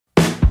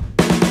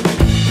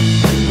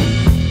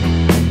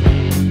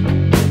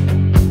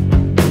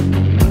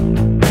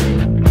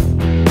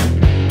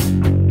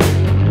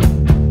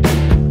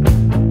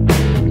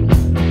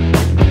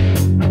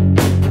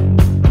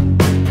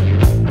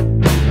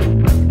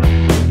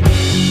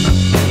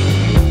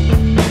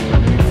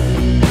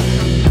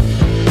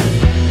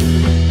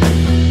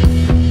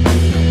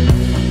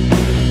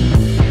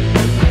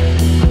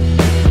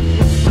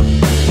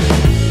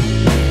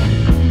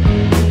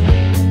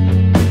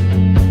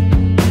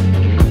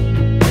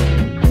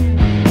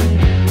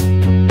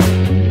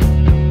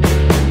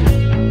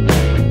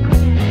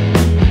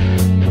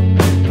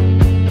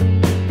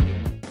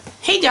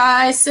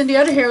guys, Cindy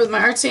Utter here with my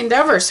artsy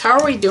endeavors. How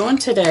are we doing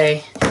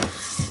today?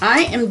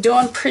 I am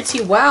doing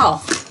pretty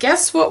well.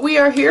 Guess what we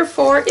are here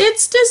for?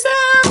 It's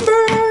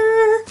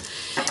December!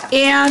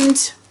 And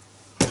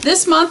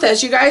this month,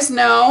 as you guys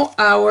know,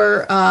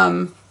 our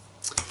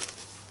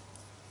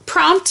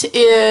prompt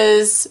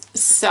is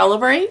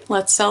celebrate.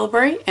 Let's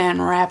celebrate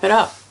and wrap it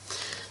up.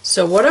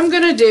 So what I'm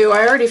going to do,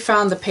 I already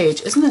found the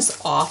page. Isn't this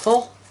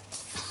awful?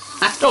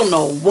 I don't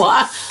know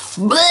what.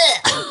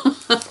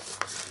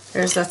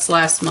 That's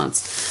last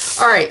month's.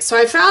 Alright, so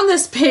I found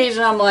this page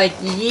and I'm like,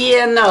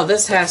 yeah, no,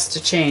 this has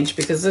to change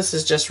because this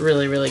is just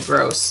really, really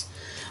gross.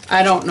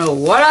 I don't know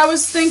what I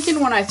was thinking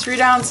when I threw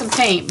down some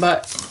paint,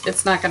 but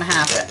it's not going to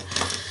happen.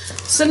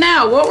 So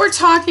now, what we're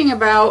talking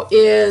about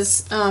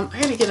is, I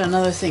gotta get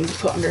another thing to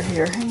put under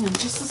here. Hang on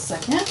just a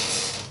second.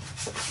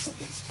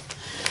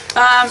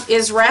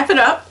 Is wrap it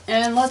up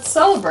and let's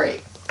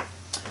celebrate.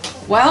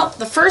 Well,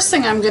 the first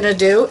thing I'm going to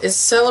do is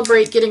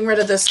celebrate getting rid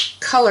of this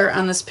color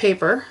on this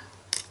paper.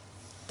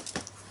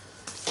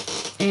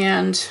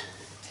 And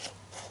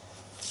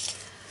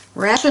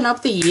wrapping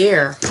up the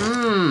year.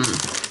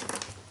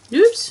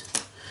 Oops.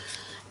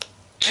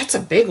 That's a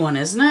big one,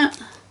 isn't it?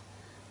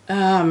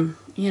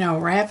 You know,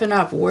 wrapping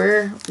up.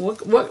 What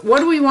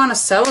do we want to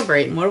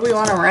celebrate and what do we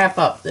want to wrap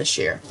up this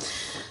year?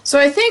 So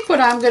I think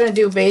what I'm going to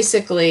do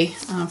basically,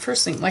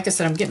 first thing, like I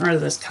said, I'm getting rid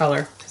of this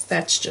color because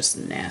that's just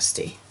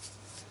nasty.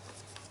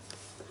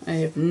 I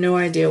have no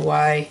idea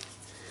why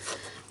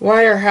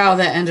or how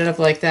that ended up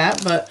like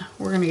that, but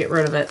we're going to get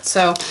rid of it.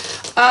 So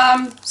how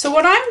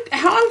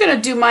I'm going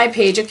to do my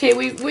page, okay,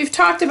 we've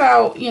talked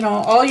about, you know,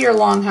 all year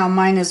long how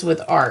mine is with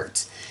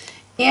art.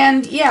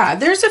 And yeah,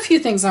 there's a few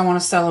things I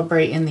want to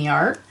celebrate in the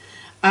art.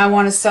 I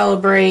want to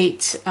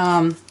celebrate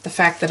the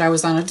fact that I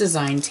was on a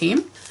design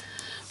team,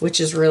 which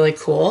is really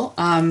cool.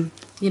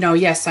 You know,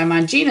 yes, I'm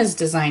on Gina's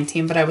design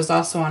team, but I was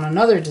also on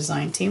another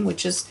design team,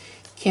 which is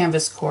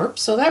Canvas Corp.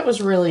 So that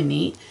was really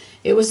neat.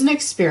 It was an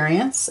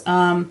experience,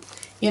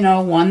 you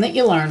know, one that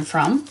you learn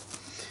from.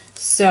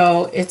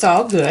 So it's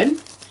all good.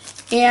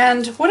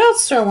 And what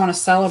else do I want to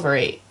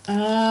celebrate?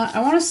 I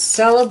want to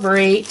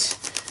celebrate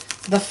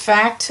the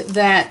fact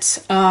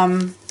that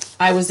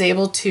I was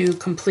able to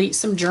complete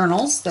some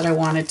journals that I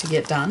wanted to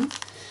get done.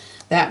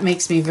 That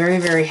makes me very,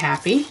 very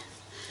happy.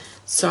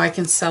 So I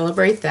can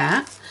celebrate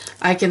that.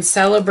 I can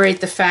celebrate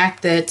the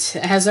fact that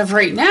as of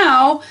right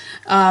now,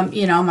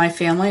 you know, my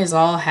family is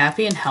all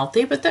happy and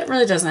healthy, but that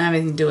really doesn't have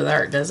anything to do with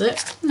art, does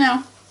it?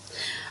 No.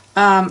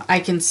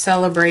 I can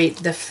celebrate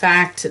the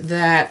fact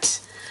that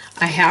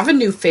I have a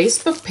new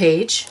Facebook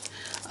page,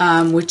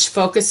 which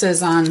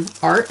focuses on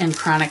art and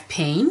chronic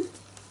pain.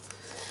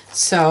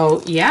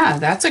 So yeah,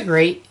 that's a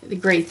great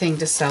thing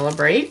to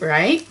celebrate,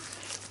 right?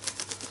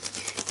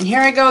 And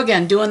here I go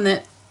again, doing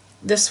it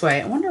this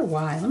way. I wonder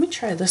why. Let me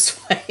try this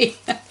way.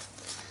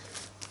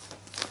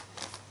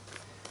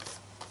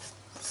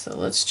 So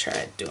let's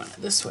try doing it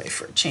this way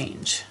for a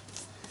change.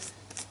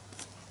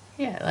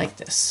 Yeah, I like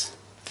this.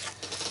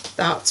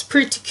 That's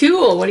pretty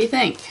cool. What do you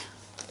think?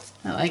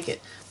 I like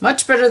it.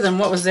 Much better than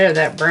what was there,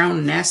 that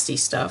brown nasty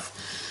stuff.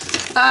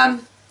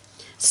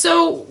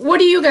 So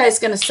what are you guys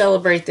going to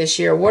celebrate this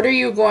year? What are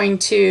you going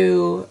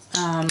to,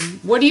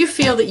 what do you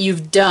feel that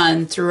you've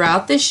done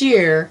throughout this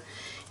year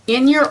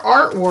in your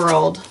art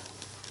world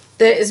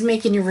that is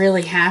making you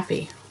really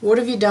happy? What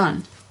have you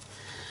done?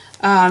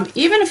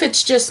 Even if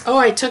it's just, oh,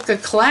 I took a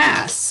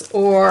class,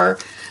 or,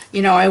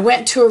 you know, I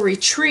went to a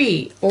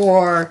retreat,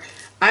 or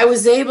I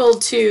was able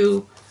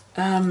to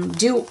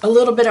do a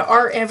little bit of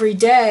art every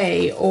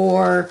day,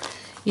 or,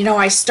 you know,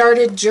 I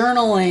started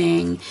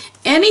journaling,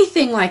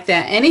 anything like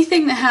that,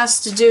 anything that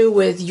has to do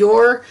with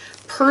your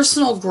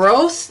personal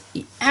growth,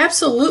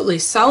 absolutely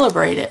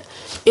celebrate it.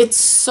 It's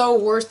so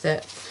worth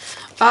it.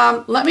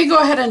 Let me go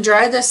ahead and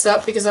dry this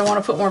up because I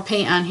want to put more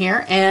paint on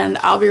here, and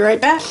I'll be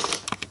right back.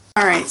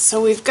 Alright,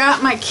 so we've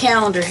got my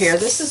calendar here.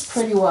 This is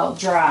pretty well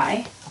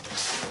dry.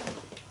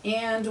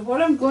 And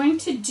what I'm going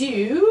to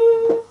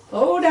do,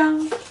 hold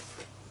on,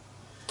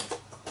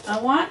 I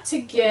want to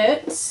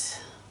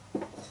get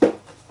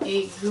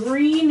a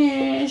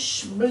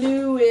greenish,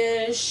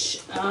 bluish,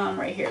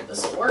 right here,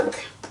 this will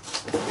work.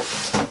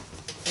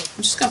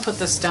 I'm just going to put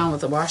this down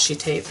with the washi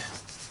tape.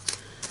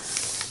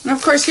 And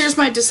of course, here's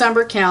my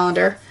December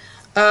calendar.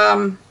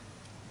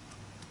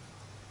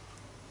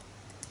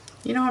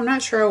 You know, I'm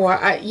not sure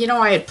why. You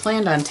know, I had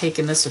planned on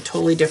taking this a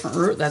totally different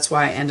route. That's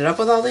why I ended up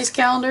with all these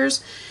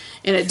calendars.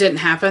 And it didn't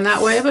happen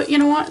that way. But you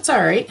know what? It's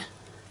alright.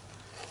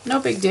 No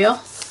big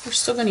deal. We're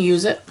still going to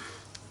use it.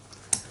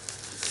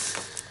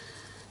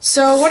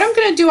 So what I'm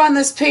going to do on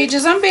this page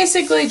is I'm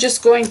basically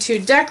just going to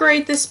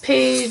decorate this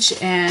page.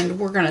 And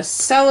we're going to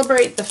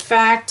celebrate the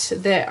fact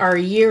that our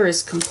year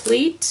is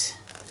complete.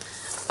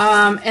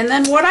 And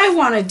then what I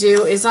want to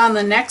do is on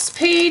the next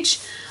page,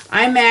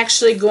 I'm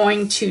actually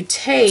going to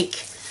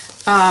take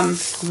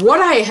what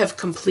I have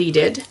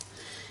completed,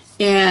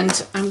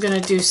 and I'm going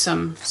to do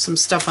some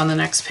stuff on the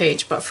next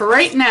page. But for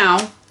right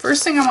now,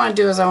 first thing I want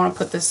to do is I want to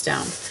put this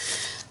down.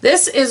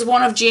 This is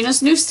one of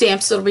Gina's new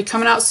stamps. It'll be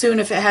coming out soon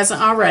if it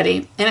hasn't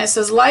already. And it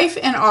says, life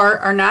and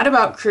art are not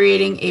about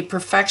creating a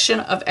perfection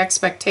of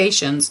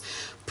expectations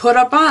put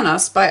up on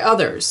us by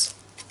others,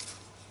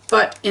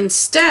 but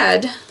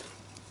instead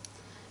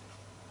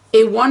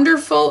a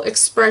wonderful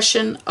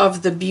expression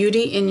of the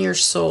beauty in your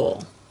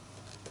soul.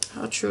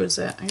 How true is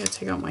that? I gotta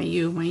take out my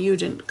U. My U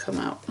didn't come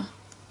out.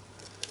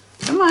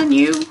 Come on,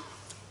 U.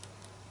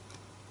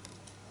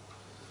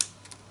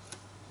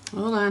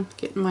 Hold on,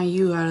 getting my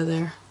U out of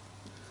there.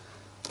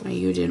 My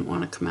U didn't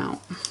want to come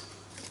out.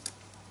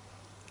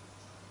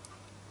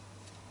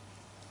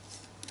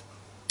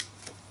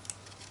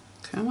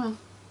 Come on.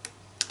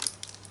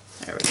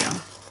 There we go.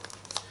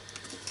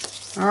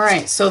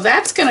 Alright, so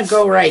that's going to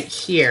go right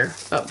here.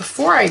 But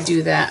before I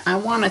do that, I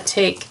want to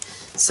take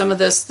some of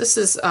this. This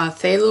is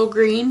phthalo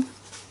green.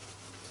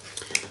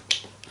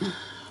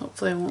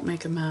 Hopefully I won't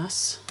make a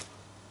mess,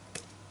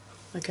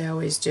 like I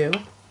always do.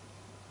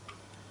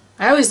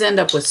 I always end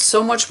up with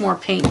so much more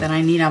paint than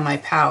I need on my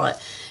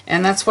palette.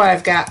 And that's why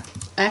I've got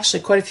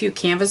actually quite a few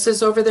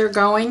canvases over there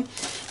going.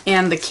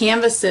 And the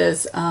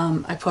canvases,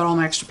 I put all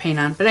my extra paint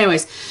on. But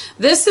anyways,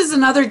 this is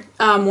another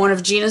one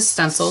of Gina's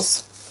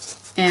stencils.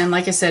 And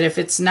like I said, if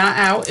it's not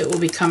out, it will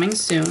be coming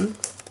soon.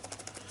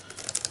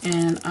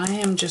 And I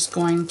am just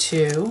going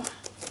to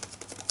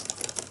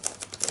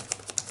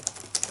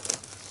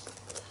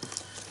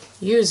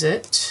use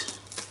it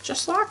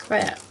just like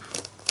that.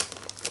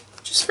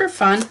 Just for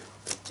fun.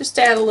 Just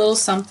add a little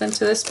something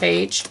to this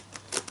page.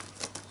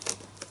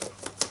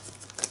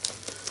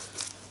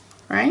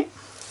 Right?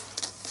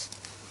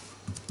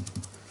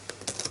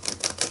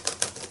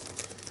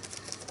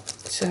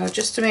 So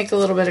just to make a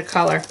little bit of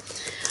color.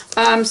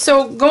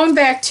 So going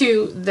back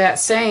to that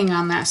saying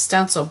on that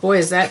stencil, boy,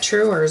 is that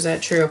true or is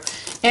that true?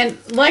 And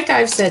like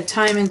I've said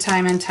time and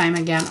time and time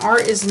again,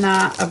 art is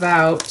not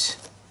about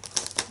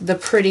the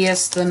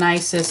prettiest, the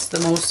nicest, the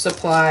most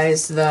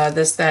supplies, the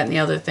this, that, and the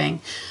other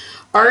thing.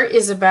 Art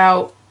is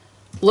about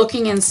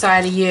looking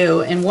inside of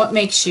you and what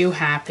makes you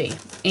happy.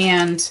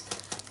 And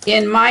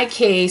in my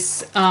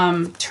case,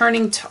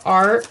 turning to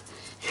art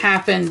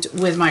happened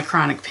with my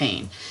chronic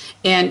pain.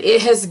 And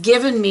it has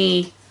given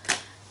me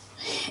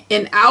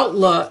an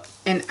outlet.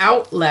 I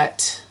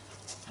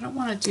don't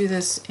want to do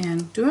this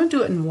in, do I want to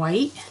do it in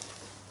white?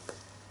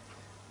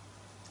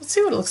 Let's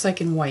see what it looks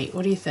like in white.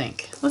 What do you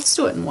think? Let's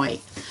do it in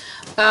white.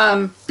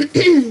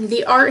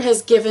 The art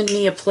has given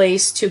me a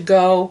place to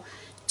go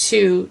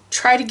to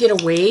try to get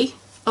away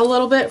a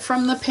little bit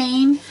from the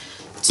pain.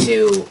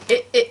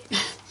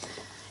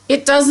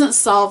 It doesn't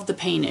solve the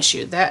pain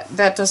issue.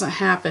 That doesn't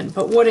happen.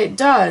 But what it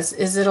does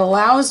is it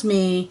allows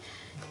me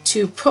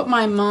to put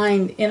my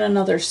mind in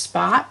another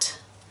spot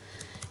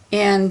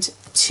and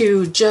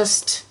to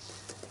just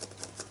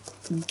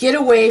get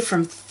away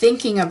from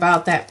thinking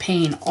about that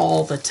pain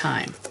all the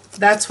time.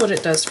 That's what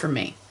it does for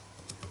me.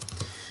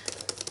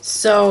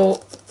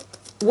 So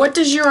what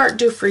does your art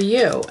do for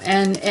you?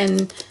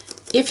 And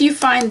if you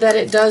find that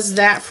it does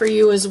that for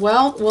you as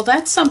well, well,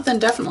 that's something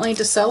definitely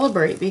to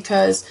celebrate,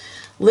 because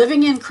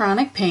living in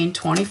chronic pain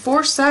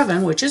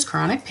 24/7, which is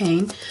chronic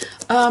pain,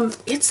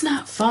 it's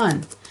not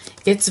fun.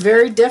 It's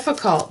very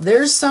difficult.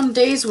 There's some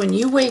days when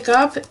you wake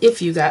up,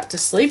 if you got to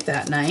sleep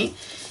that night,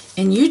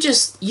 and you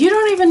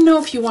don't even know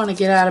if you want to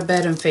get out of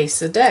bed and face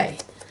the day.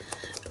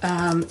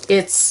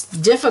 It's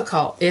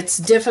difficult. It's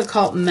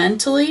difficult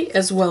mentally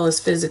as well as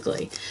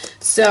physically.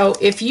 So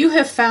if you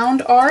have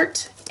found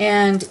art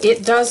and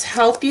it does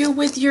help you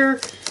with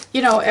your,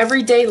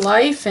 everyday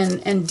life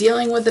and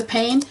dealing with the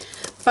pain,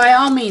 by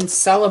all means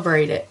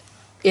celebrate it.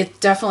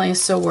 It definitely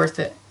is so worth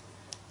it.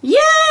 Yay!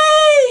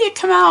 It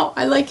come out.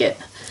 I like it.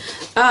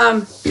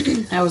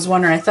 I was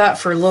wondering, I thought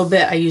for a little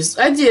bit I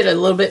did a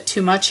little bit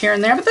too much here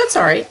and there, but that's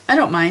all right. I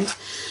don't mind.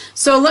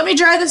 So let me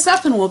dry this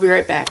up and we'll be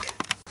right back.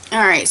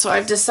 All right, so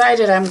I've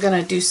decided I'm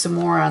going to do some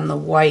more on the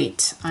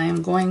white. I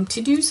am going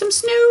to do some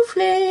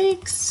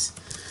snowflakes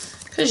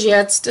because,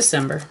 yeah, it's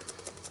December.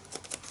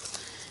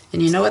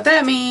 And you know what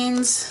that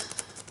means.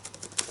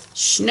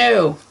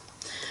 Snow.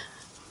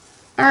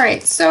 All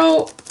right,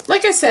 so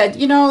like I said,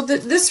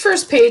 this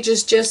first page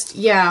is just,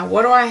 yeah,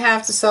 what do I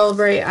have to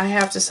celebrate? I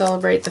have to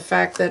celebrate the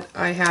fact that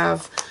I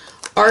have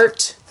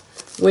art,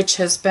 which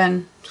has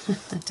been,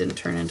 that didn't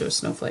turn into a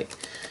snowflake,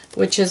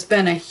 which has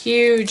been a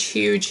huge,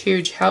 huge,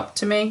 huge help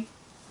to me.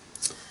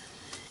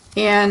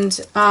 And,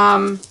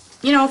 find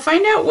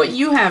out what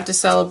you have to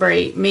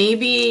celebrate.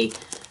 Maybe,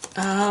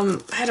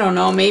 I don't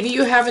know, maybe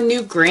you have a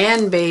new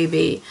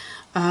grandbaby.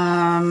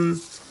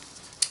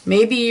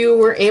 Maybe you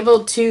were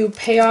able to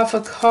pay off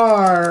a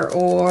car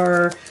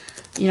or,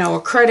 a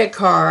credit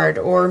card,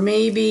 or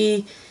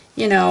maybe,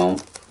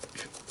 you've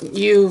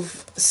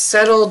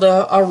settled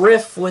a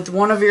rift with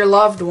one of your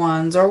loved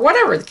ones, or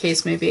whatever the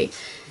case may be.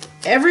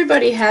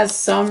 Everybody has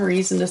some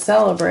reason to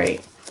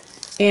celebrate.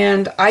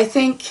 And I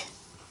think,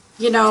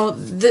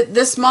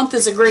 this month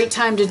is a great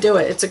time to do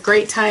it. It's a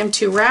great time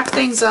to wrap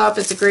things up.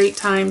 It's a great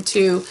time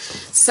to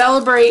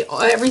celebrate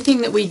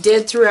everything that we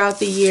did throughout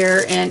the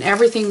year and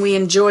everything we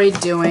enjoyed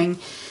doing.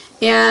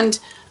 And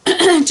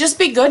just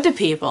be good to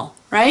people.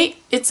 right?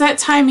 It's that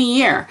time of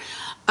year.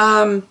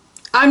 I'm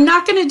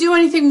not going to do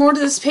anything more to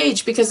this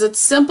page because it's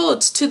simple,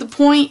 it's to the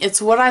point,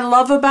 it's what I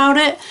love about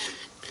it.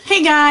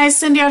 Hey guys,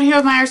 Cindy out here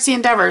with my artsy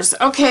endeavors.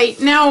 Okay,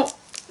 now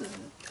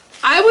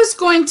I was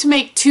going to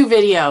make 2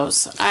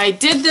 videos. I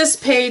did this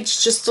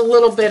page just a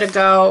little bit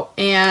ago,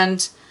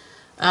 and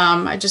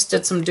I just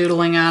did some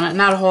doodling on it,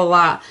 not a whole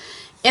lot.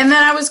 And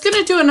then I was going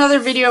to do another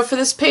video for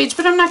this page,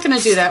 but I'm not going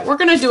to do that. We're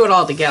going to do it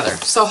all together.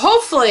 So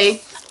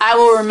hopefully I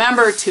will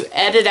remember to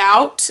edit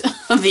out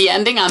the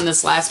ending on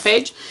this last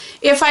page.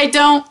 If I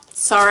don't,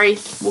 sorry,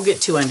 we'll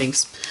get 2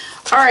 endings.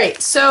 All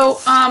right, so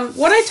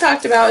what I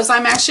talked about is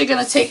I'm actually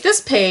going to take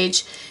this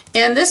page,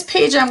 and this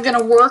page I'm going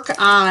to work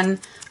on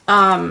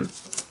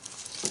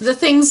the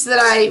things that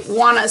I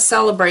want to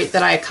celebrate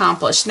that I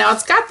accomplished. Now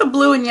it's got the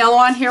blue and yellow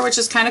on here, which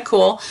is kind of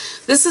cool.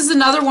 This is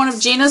another one of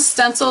Gina's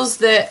stencils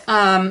that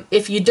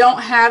if you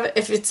don't have,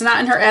 if it's not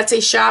in her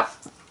Etsy shop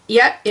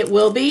yet, it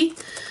will be.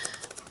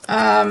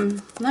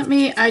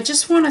 I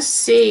just want to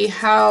see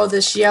how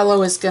this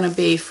yellow is going to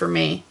be for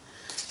me.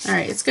 All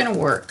right, it's going to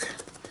work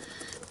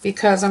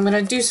because I'm going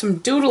to do some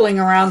doodling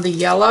around the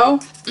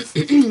yellow.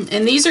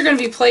 And these are going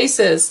to be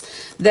places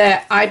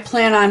that I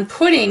plan on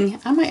putting.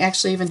 I might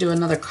actually even do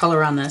another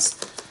color on this.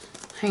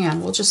 Hang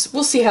on, we'll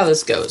see how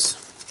this goes.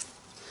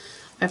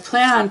 I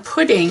plan on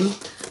putting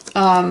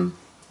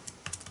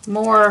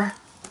more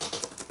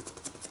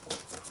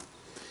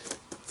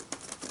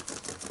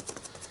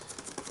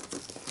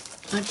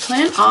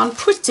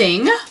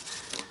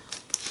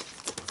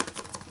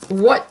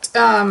what,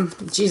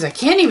 geez, I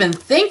can't even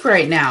think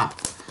right now.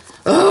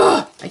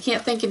 Ugh, I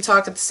can't think and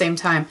talk at the same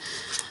time.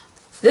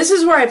 This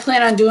is where I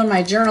plan on doing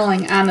my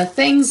journaling on the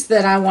things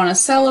that I want to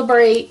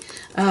celebrate,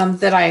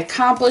 that I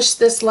accomplished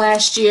this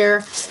last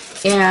year.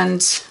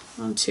 And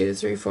 1, 2,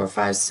 3, 4,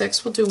 5,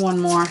 6. We'll do one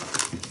more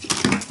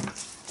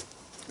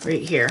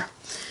right here.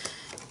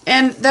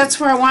 And that's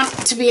where I want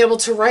to be able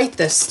to write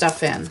this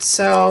stuff in.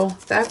 So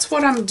that's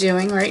what I'm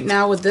doing right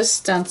now with this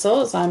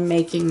stencil, is I'm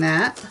making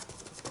that.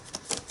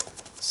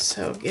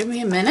 So give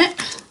me a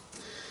minute.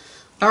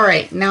 All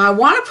right, now I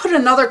want to put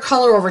another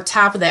color over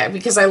top of that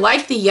because I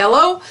like the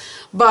yellow,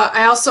 but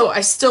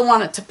I still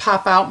want it to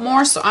pop out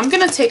more. So I'm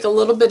going to take a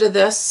little bit of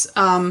this.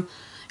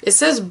 It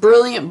says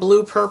Brilliant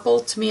Blue Purple.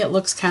 To me, it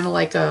looks kind of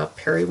like a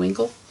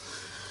periwinkle.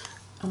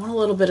 I want a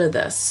little bit of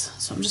this.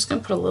 So I'm just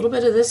going to put a little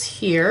bit of this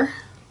here.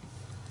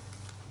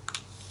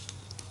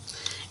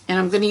 And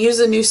I'm going to use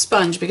a new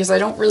sponge because I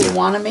don't really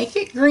want to make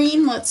it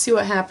green. Let's see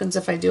what happens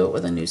if I do it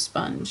with a new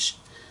sponge.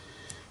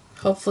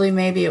 Hopefully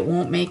maybe it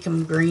won't make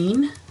them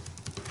green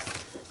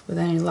with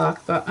any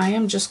luck, but I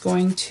am just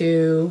going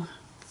to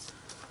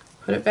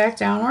put it back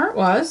down where it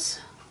was,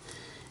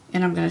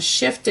 and I'm going to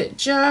shift it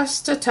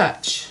just a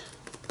touch,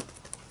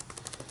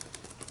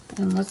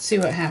 and let's see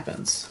what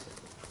happens.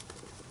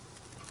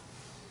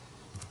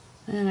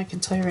 And I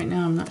can tell you right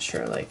now, I'm not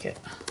sure I like it.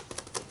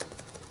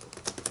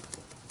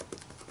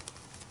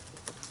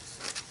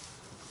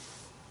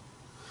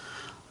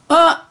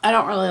 I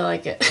don't really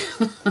like it.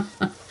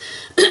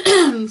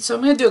 So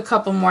I'm going to do a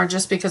couple more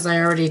just because I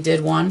already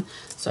did one.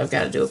 So I've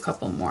got to do a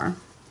couple more.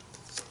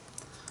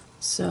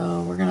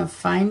 So we're going to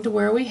find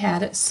where we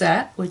had it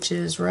set, which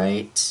is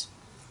right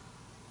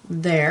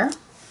there.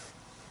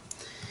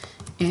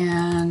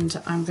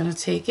 And I'm going to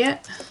take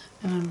it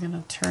and I'm going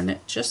to turn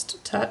it just a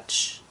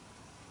touch.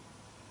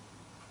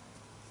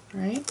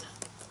 Right?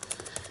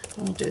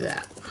 And we'll do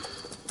that.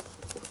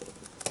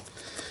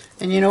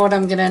 And you know what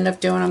I'm going to end up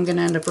doing? I'm going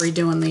to end up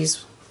redoing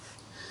these.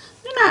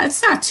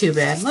 It's not too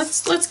bad.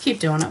 Let's keep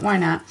doing it. Why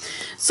not?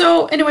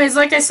 So anyways,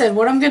 like I said,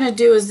 what I'm going to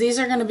do is these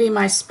are going to be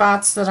my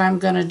spots that I'm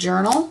going to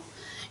journal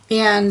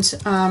and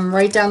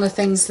write down the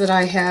things that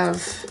I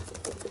have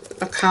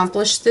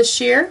accomplished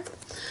this year.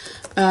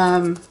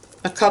 A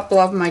couple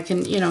of them I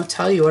can,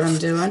 tell you what I'm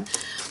doing.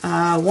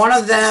 One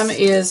of them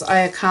is I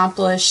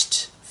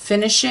accomplished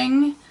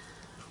finishing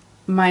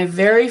my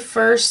very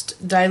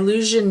first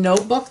Dilution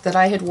notebook that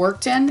I had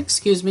worked in,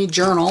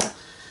 journal.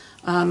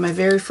 My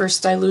very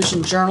first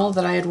Dilution journal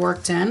that I had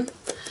worked in.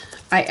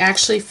 I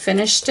actually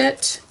finished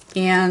it,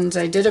 and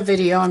I did a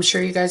video. I'm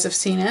sure you guys have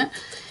seen it.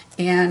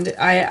 And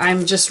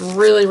I'm just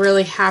really,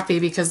 really happy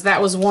because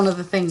that was one of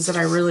the things that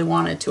I really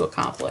wanted to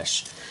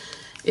accomplish,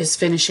 is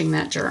finishing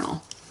that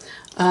journal.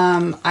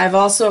 I've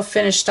also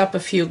finished up a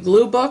few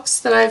glue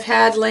books that I've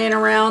had laying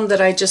around that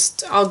I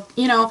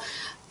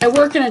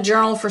work in a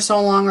journal for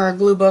so long, or a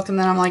glue book, and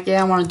then I'm like,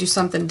 yeah, I want to do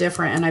something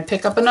different. And I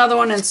pick up another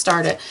one and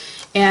start it.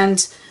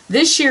 And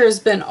this year has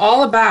been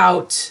all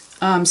about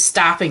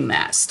stopping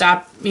that.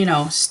 Stop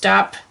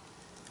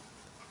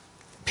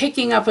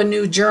picking up a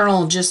new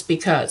journal just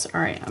because.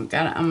 All right, I've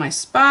got it on my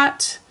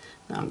spot.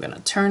 Now I'm going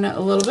to turn it a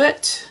little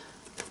bit.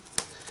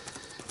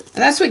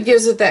 And that's what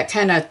gives it that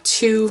kind of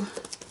 2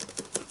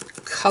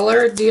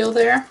 color deal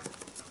there.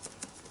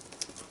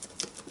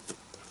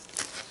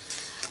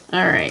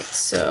 All right,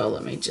 so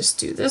let me just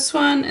do this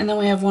one, and then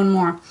we have one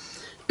more.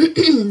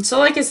 So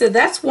like I said,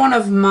 that's one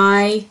of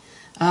my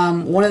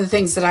one of the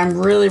things that I'm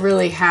really,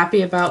 really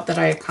happy about that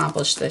I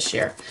accomplished this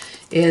year,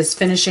 is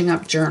finishing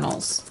up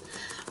journals.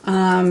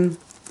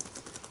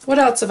 What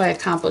else have I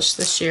accomplished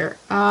this year?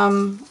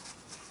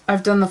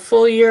 I've done the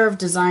full year of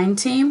design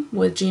team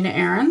with Gina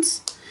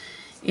Ahrens,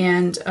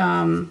 and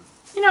everybody's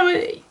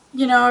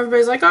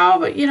like, oh,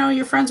 but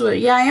you're friends with her.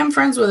 Yeah, I am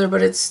friends with her,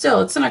 but it's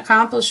an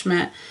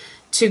accomplishment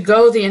to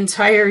go the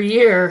entire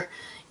year,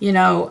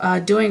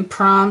 doing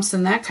prompts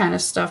and that kind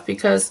of stuff,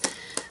 because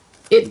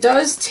it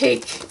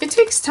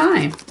takes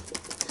time.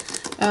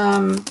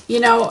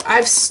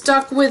 I've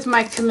stuck with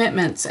my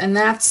commitments, and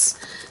that's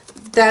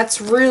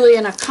really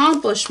an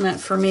accomplishment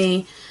for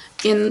me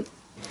in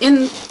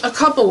a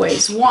couple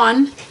ways.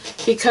 One,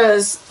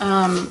 because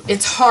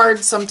it's hard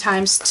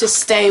sometimes to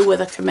stay with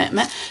a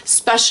commitment,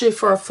 especially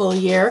for a full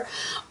year.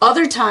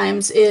 Other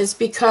times is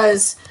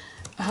because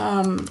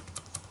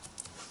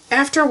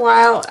after a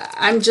while,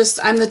 I'm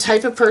the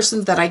type of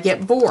person that I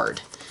get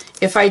bored.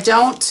 If I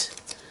don't,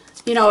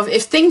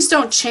 if things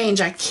don't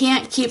change, I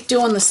can't keep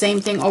doing the same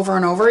thing over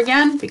and over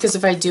again, because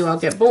if I do, I'll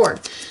get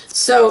bored.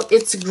 So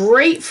it's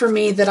great for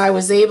me that I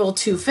was able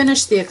to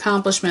finish the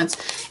accomplishments.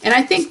 And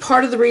I think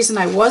part of the reason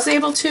I was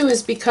able to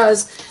is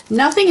because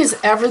nothing is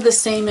ever the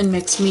same in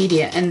mixed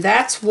media. And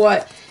that's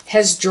what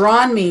has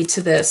drawn me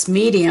to this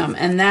medium.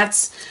 And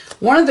that's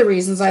one of the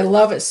reasons I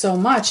love it so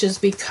much, is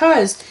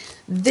because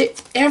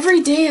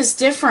every day is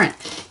different.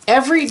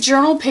 Every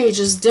journal page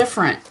is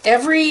different.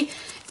 Every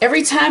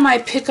time I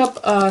pick up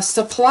a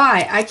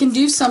supply, I can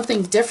do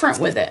something different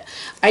with it.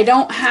 I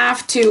don't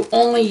have to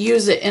only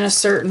use it in a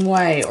certain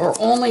way, or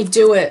only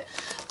do it,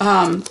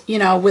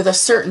 with a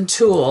certain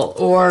tool.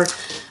 Or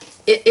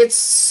it's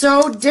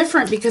so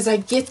different because I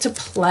get to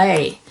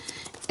play.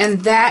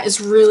 And that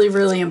is really,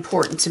 really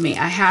important to me.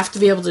 I have to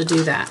be able to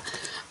do that.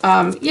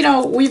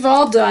 We've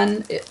all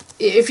done,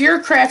 if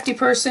you're a crafty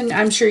person,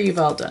 I'm sure you've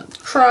all done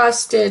cross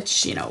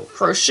stitch,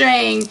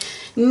 crocheting,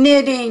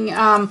 knitting,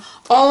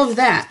 all of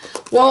that.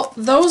 Well,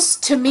 those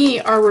to me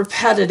are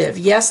repetitive.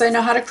 Yes, I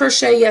know how to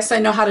crochet. Yes, I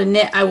know how to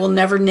knit. I will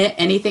never knit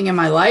anything in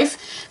my life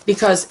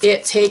because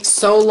it takes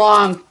so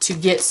long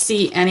to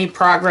see any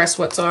progress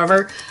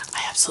whatsoever.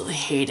 I absolutely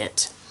hate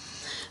it.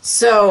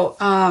 So,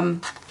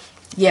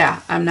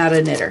 yeah, I'm not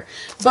a knitter.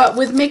 But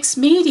with mixed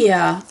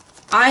media,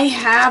 I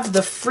have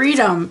the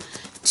freedom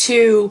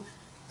to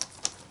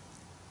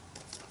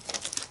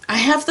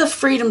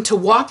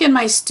walk in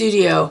my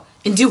studio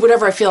and do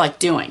whatever I feel like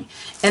doing.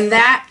 And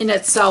that in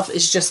itself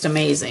is just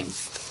amazing.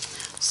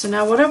 So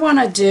now what I want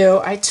to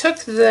do, I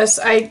took this,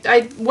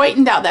 I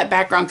whitened out that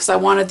background because I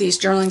wanted these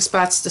journaling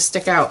spots to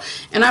stick out.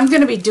 And I'm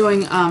going to be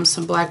doing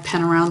some black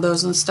pen around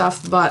those and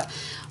stuff, but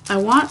I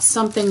want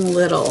something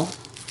little.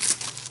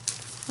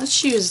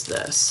 Let's use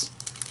this.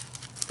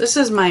 This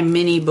is my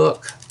mini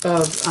book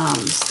of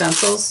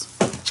stencils.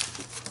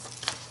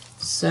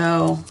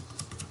 So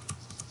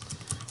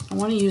I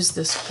want to use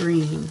this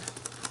green.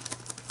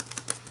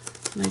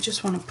 And I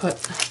just want to put,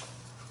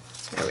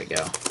 there we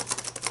go.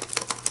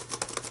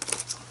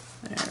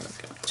 There we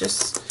go.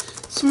 Just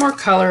some more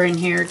color in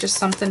here, just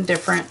something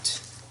different.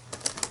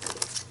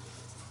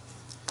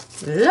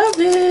 Love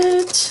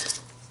it.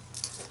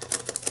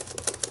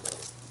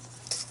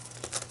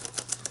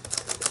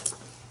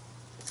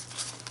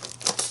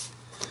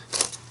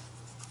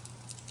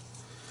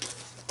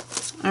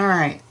 All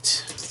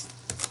right.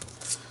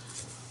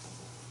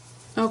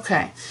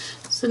 Okay.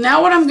 So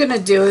now what I'm going to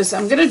do is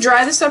I'm going to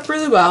dry this up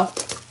really well.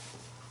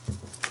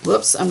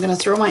 Whoops, I'm going to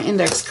throw my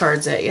index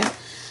cards at you.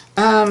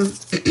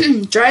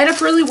 Dry it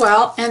up really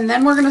well, and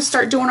then we're going to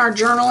start doing our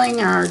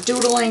journaling, our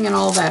doodling, and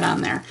all that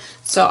on there.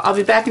 So I'll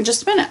be back in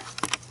just a minute.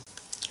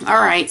 All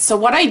right, so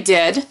what I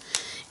did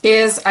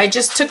is I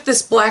just took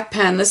this black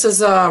pen. This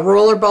is a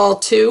Rollerball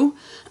 2,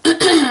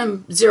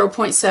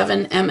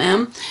 0.7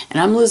 mm, and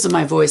I'm losing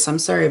my voice. I'm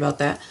sorry about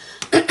that.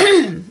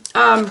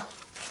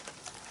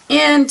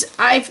 And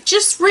I've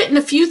just written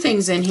a few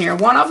things in here.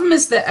 One of them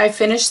is that I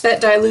finished that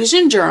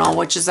Dilution journal,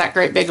 which is that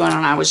great big one,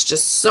 and I was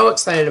just so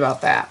excited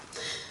about that.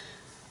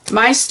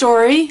 My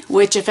Story,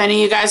 which if any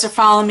of you guys are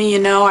following me, you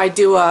know I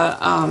do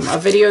a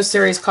video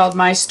series called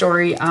My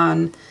Story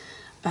on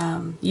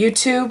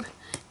YouTube,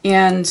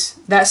 and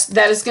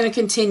that is going to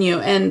continue.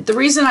 And the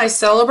reason I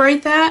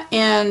celebrate that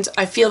and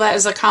I feel that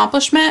is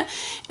accomplishment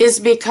is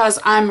because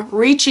I'm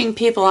reaching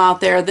people out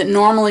there that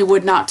normally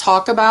would not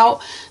talk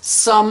about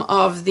some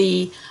of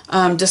the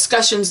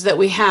discussions that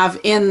we have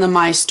in the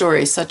My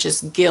Story, such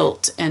as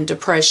guilt and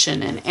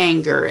depression and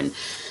anger. And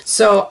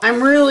so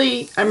I'm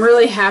really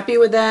happy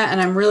with that,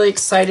 and I'm really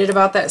excited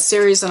about that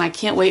series, and I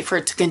can't wait for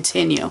it to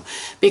continue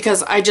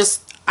because I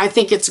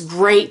think it's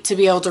great to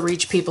be able to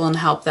reach people and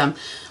help them.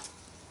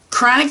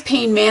 Chronic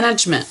pain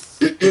management.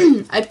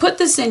 I put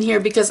this in here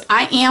because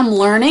I am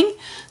learning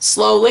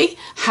slowly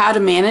how to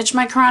manage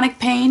my chronic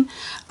pain.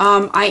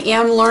 I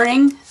am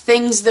learning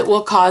things that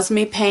will cause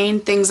me pain,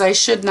 things I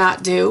should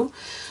not do.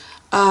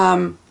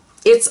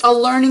 It's a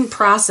learning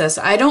process.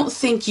 I don't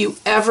think you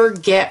ever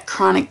get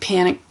chronic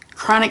pain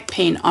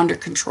under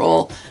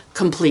control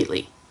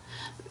completely.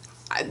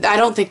 I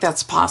don't think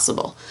that's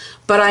possible.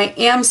 but I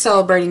am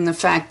celebrating the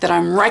fact that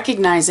I'm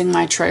recognizing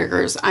my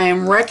triggers. I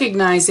am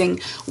recognizing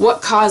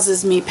what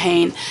causes me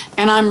pain,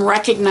 and I'm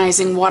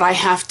recognizing what I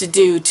have to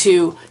do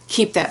to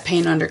keep that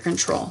pain under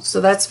control. So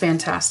that's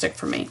fantastic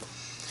for me.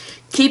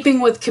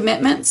 Keeping with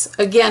commitments.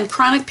 Again,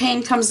 chronic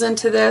pain comes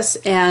into this,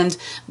 and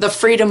the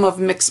freedom of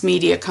mixed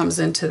media comes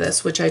into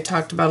this, which I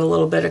talked about a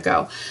little bit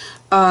ago.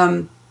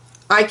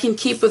 I can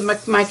keep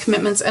with my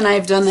commitments, and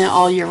I've done that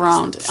all year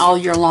round, all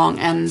year long,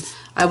 and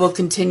I will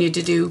continue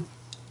to do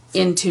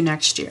into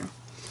next year.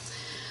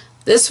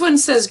 This one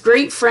says,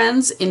 great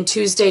friends in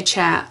Tuesday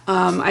chat.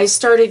 I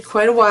started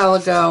quite a while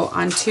ago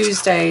on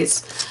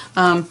Tuesdays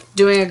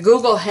doing a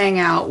Google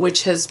Hangout,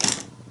 which has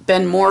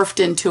been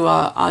morphed into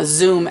a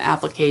Zoom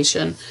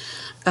application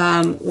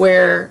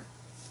where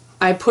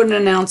I put an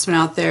announcement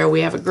out there.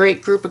 We have a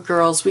great group of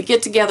girls. We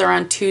get together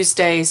on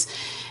Tuesdays,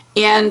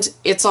 and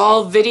it's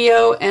all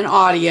video and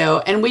audio,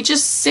 and we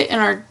just sit in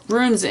our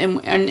rooms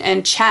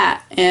and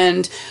chat,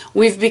 and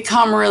we've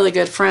become really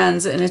good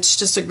friends, and it's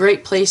just a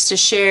great place to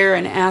share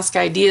and ask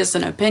ideas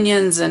and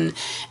opinions and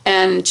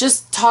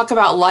just talk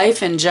about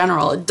life in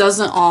general. It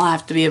doesn't all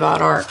have to be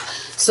about art.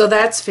 So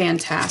that's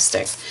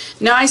fantastic.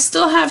 Now I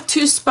still have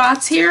 2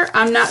 spots here.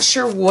 I'm not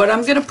sure what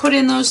I'm going to put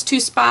in those 2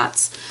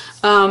 spots.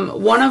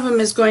 One of them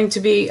is going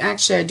to be,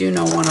 actually I do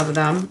know one of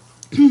them.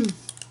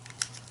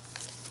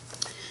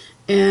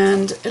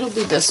 And it'll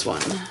be this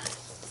one.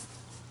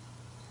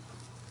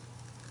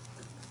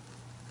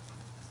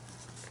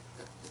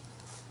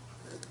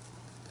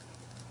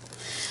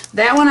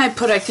 That one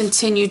I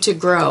continue to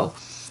grow.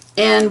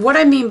 And what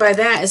I mean by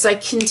that is I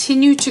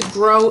continue to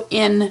grow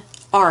in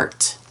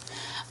art.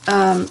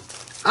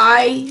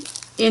 I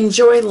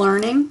enjoy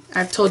learning.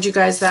 I've told you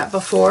guys that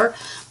before.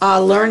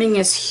 Learning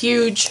is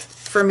huge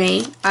for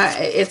me.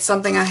 It's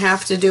something I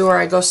have to do or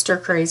I go stir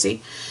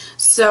crazy.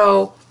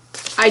 So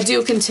I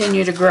do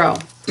continue to grow.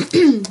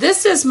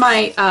 This is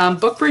my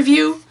book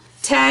review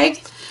tag,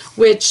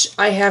 which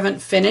I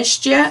haven't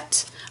finished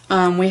yet.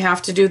 We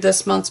have to do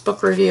this month's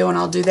book review, and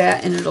I'll do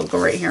that, and it'll go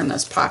right here in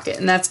this pocket,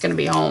 and that's going to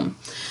be home.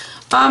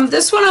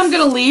 This one I'm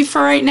going to leave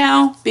for right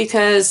now,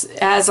 because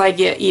as I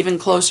get even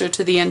closer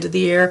to the end of the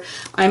year,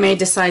 I may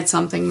decide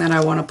something that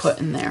I want to put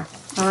in there.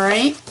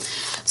 Alright?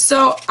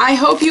 So I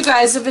hope you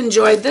guys have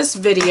enjoyed this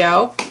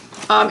video.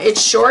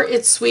 It's short,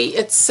 it's sweet,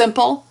 it's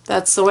simple.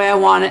 That's the way I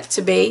want it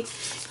to be.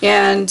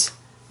 And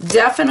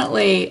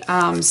definitely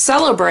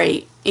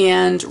celebrate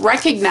and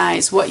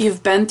recognize what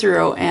you've been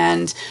through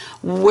and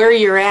where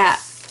you're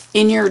at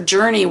in your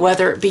journey,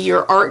 whether it be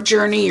your art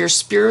journey, your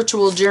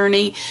spiritual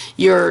journey,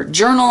 your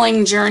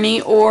journaling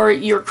journey, or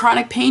your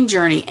chronic pain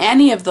journey,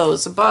 any of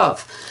those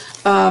above.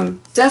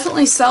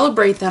 Definitely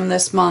celebrate them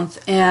this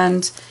month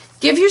and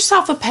give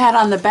yourself a pat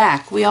on the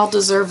back. We all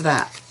deserve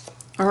that.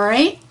 All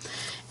right?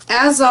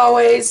 As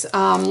always,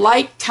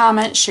 like,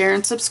 comment, share,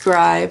 and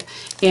subscribe,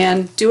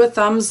 and do a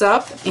thumbs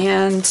up,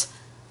 and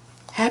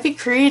happy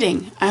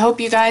creating. I hope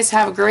you guys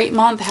have a great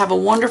month, have a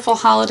wonderful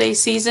holiday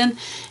season,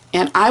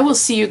 and I will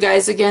see you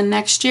guys again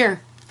next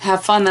year.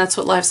 Have fun. That's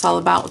what life's all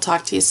about. We'll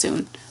talk to you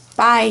soon.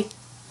 Bye.